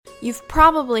You've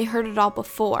probably heard it all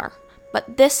before,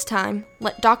 but this time,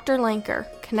 let Dr. Lanker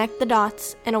connect the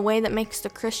dots in a way that makes the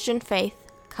Christian faith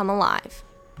come alive.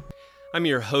 I'm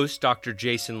your host, Dr.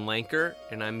 Jason Lanker,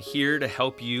 and I'm here to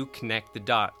help you connect the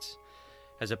dots.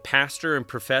 As a pastor and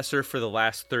professor for the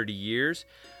last 30 years,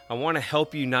 I want to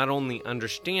help you not only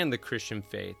understand the Christian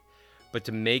faith, but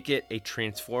to make it a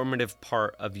transformative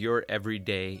part of your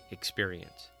everyday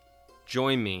experience.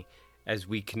 Join me as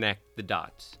we connect the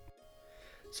dots.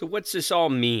 So what's this all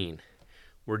mean?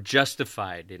 We're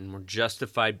justified, and we're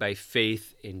justified by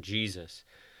faith in Jesus.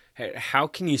 How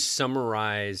can you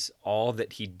summarize all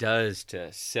that he does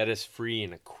to set us free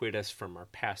and acquit us from our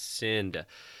past sin, to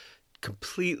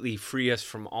completely free us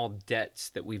from all debts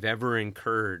that we've ever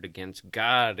incurred against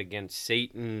God, against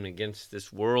Satan, against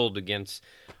this world, against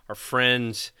our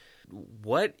friends?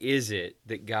 What is it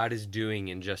that God is doing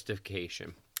in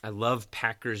justification? I love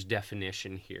Packer's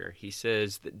definition here. He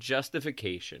says that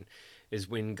justification is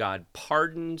when God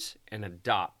pardons and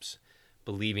adopts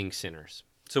believing sinners.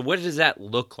 So what does that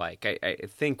look like? I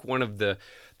think one of the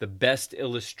best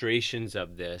illustrations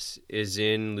of this is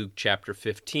in Luke chapter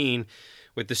 15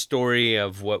 with the story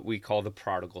of what we call the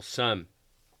prodigal son.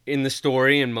 In the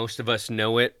story, and most of us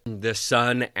know it, the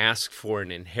son asks for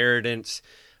an inheritance.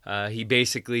 He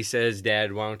basically says,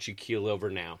 "Dad, why don't you keel over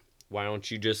now? Why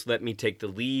don't you just let me take the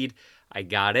lead? I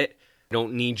got it. I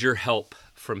don't need your help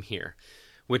from here."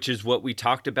 Which is what we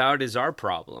talked about is our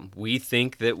problem. We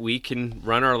think that we can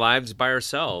run our lives by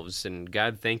ourselves. And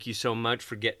God, thank you so much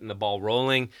for getting the ball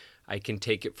rolling. I can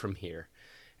take it from here.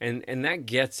 And that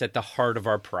gets at the heart of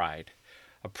our pride.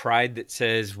 A pride that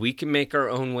says we can make our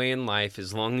own way in life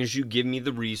as long as you give me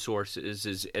the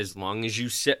resources, as long as you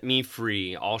set me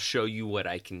free, I'll show you what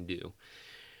I can do.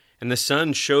 And the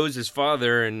son shows his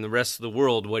father and the rest of the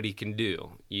world what he can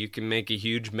do. You can make a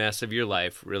huge mess of your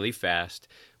life really fast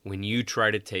when you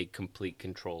try to take complete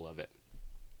control of it.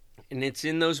 And it's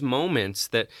in those moments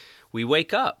that we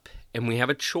wake up and we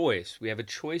have a choice. We have a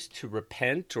choice to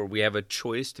repent, or we have a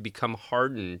choice to become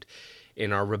hardened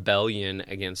in our rebellion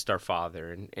against our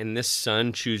Father. And this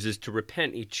son chooses to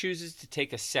repent. He chooses to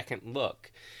take a second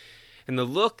look. And the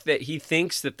look that he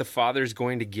thinks that the Father's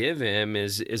going to give him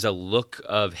is a look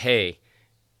of, hey,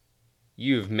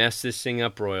 you've messed this thing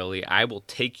up royally. I will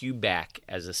take you back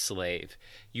as a slave.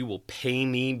 You will pay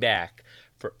me back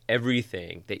for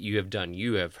everything that you have done.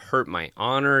 You have hurt my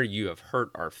honor. You have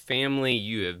hurt our family.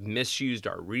 You have misused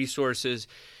our resources.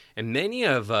 And many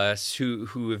of us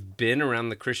who have been around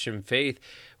the Christian faith,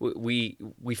 we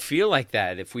feel like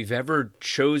that. If we've ever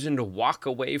chosen to walk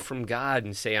away from God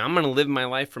and say, I'm going to live my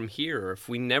life from here, or if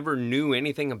we never knew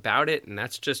anything about it and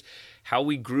that's just how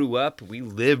we grew up, we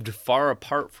lived far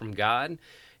apart from God,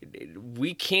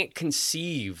 we can't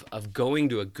conceive of going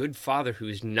to a good Father who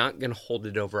is not going to hold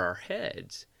it over our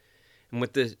heads. And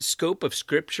what the scope of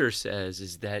Scripture says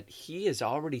is that he has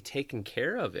already taken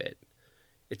care of it.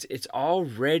 It's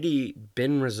already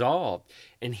been resolved,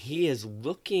 and he is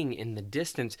looking in the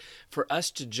distance for us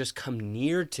to just come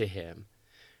near to him.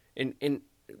 And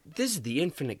this is the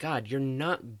infinite God. You're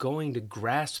not going to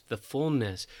grasp the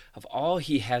fullness of all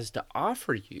he has to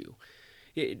offer you.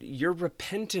 Your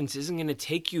repentance isn't going to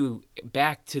take you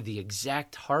back to the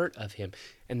exact heart of him,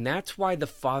 and that's why the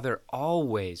Father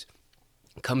always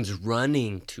comes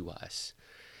running to us.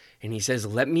 And he says,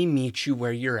 let me meet you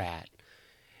where you're at.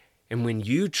 And when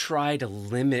you try to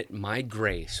limit my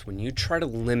grace, when you try to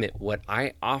limit what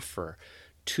I offer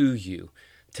to you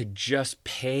to just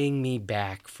paying me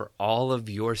back for all of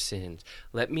your sins,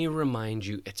 let me remind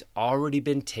you, it's already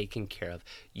been taken care of.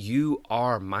 You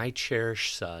are my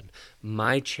cherished son,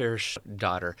 my cherished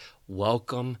daughter.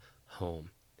 Welcome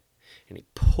home. And he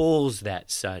pulls that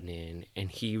son in, and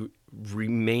he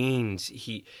reinstates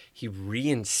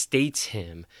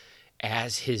him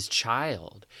as his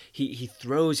child. He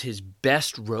throws his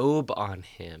best robe on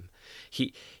him.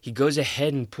 He goes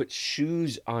ahead and puts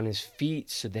shoes on his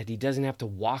feet so that he doesn't have to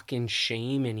walk in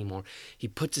shame anymore. He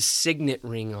puts a signet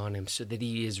ring on him so that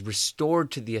he is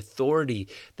restored to the authority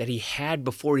that he had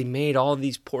before he made all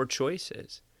these poor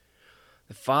choices.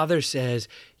 The Father says,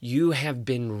 you have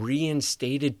been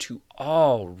reinstated to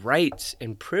all rights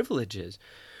and privileges.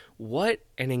 What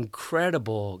an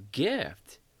incredible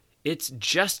gift. It's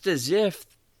just as if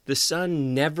the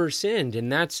Son never sinned.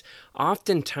 And that's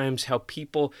oftentimes how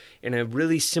people, in a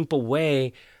really simple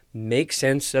way, make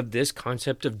sense of this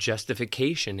concept of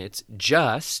justification. It's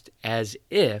just as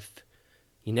if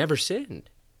he never sinned.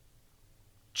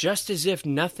 Just as if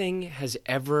nothing has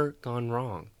ever gone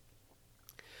wrong.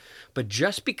 But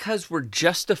just because we're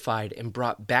justified and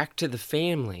brought back to the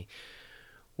family,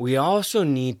 we also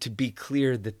need to be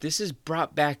clear that this is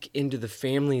brought back into the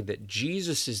family that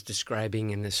Jesus is describing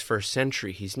in this first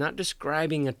century. He's not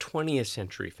describing a 20th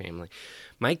century family.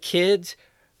 My kids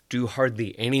do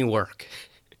hardly any work.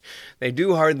 They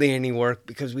do hardly any work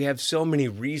because we have so many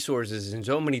resources and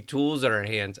so many tools at our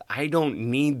hands. I don't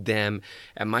need them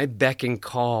at my beck and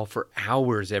call for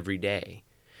hours every day.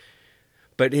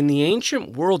 But in the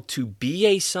ancient world, to be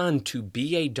a son, to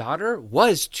be a daughter,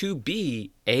 was to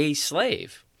be a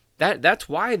slave. That's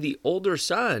why the older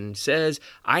son says,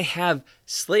 I have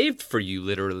slaved for you,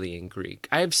 literally in Greek.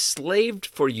 I have slaved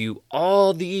for you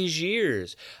all these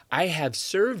years. I have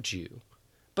served you.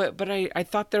 But I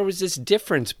thought there was this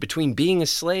difference between being a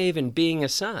slave and being a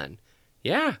son.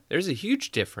 Yeah, there's a huge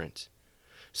difference.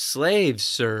 Slaves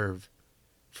serve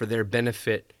for their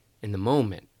benefit in the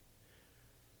moment.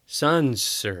 Sons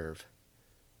serve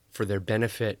for their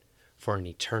benefit for an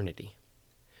eternity.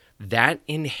 That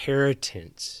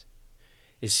inheritance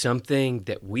is something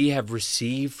that we have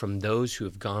received from those who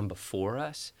have gone before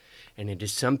us, and it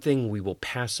is something we will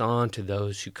pass on to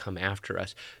those who come after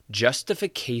us.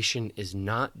 Justification is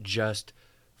not just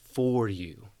for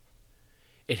you.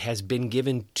 It has been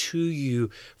given to you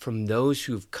from those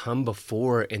who have come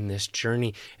before in this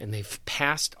journey, and they've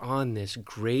passed on this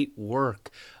great work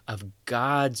of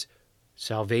God's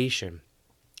salvation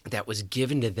that was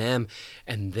given to them,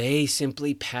 and they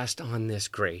simply passed on this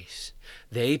grace.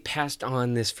 They passed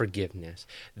on this forgiveness.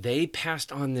 They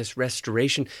passed on this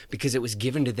restoration because it was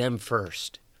given to them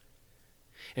first.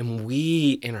 And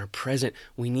we, in our present,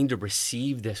 we need to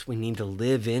receive this. We need to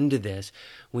live into this.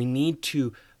 We need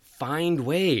to find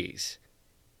ways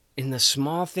in the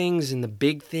small things and the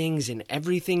big things and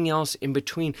everything else in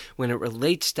between when it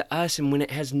relates to us and when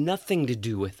it has nothing to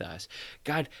do with us.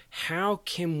 God, how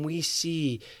can we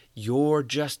see your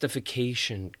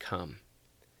justification come?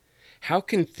 How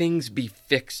can things be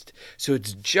fixed so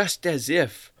it's just as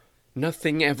if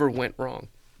nothing ever went wrong?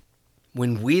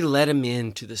 When we let him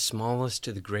into the smallest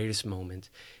to the greatest moments,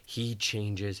 he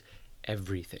changes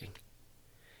everything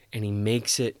and he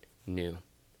makes it new.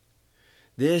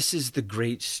 This is the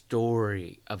great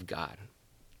story of God.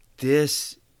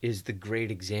 This is the great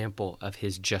example of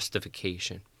his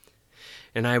justification.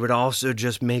 And I would also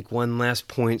just make one last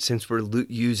point since we're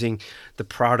using the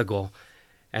prodigal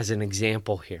as an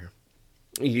example here.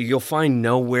 You'll find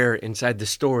nowhere inside the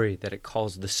story that it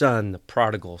calls the son the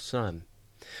prodigal son.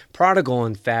 Prodigal,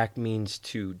 in fact, means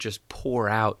to just pour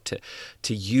out,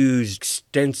 to use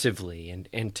extensively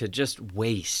and to just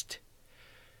waste.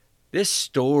 This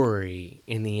story,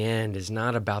 in the end, is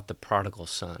not about the prodigal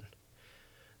son.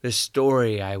 This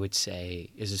story, I would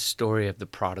say, is a story of the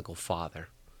prodigal father,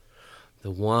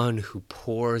 the one who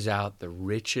pours out the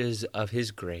riches of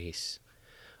his grace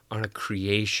on a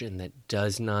creation that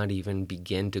does not even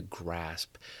begin to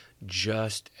grasp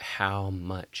just how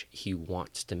much he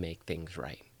wants to make things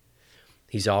right.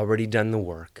 He's already done the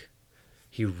work.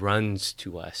 He runs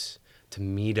to us to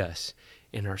meet us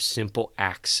in our simple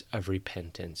acts of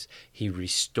repentance. He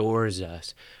restores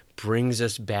us, brings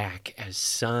us back as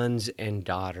sons and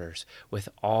daughters with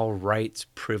all rights,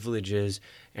 privileges,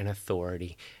 and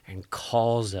authority, and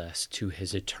calls us to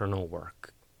his eternal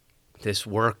work. This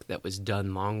work that was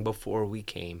done long before we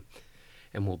came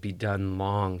and will be done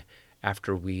long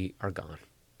after we are gone.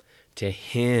 To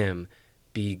him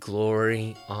be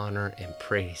glory, honor, and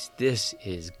praise. This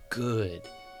is good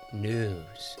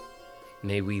news.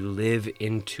 May we live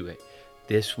into it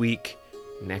this week,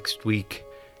 next week,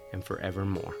 and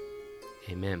forevermore.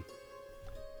 Amen.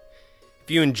 If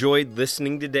you enjoyed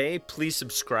listening today, please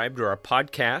subscribe to our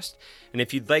podcast. And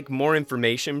if you'd like more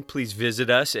information, please visit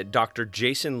us at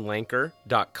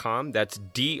drjasonlanker.com. That's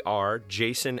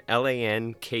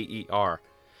drjasonlanker.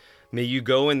 May you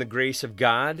go in the grace of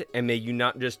God, and may you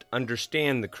not just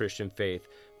understand the Christian faith,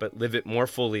 but live it more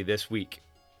fully this week.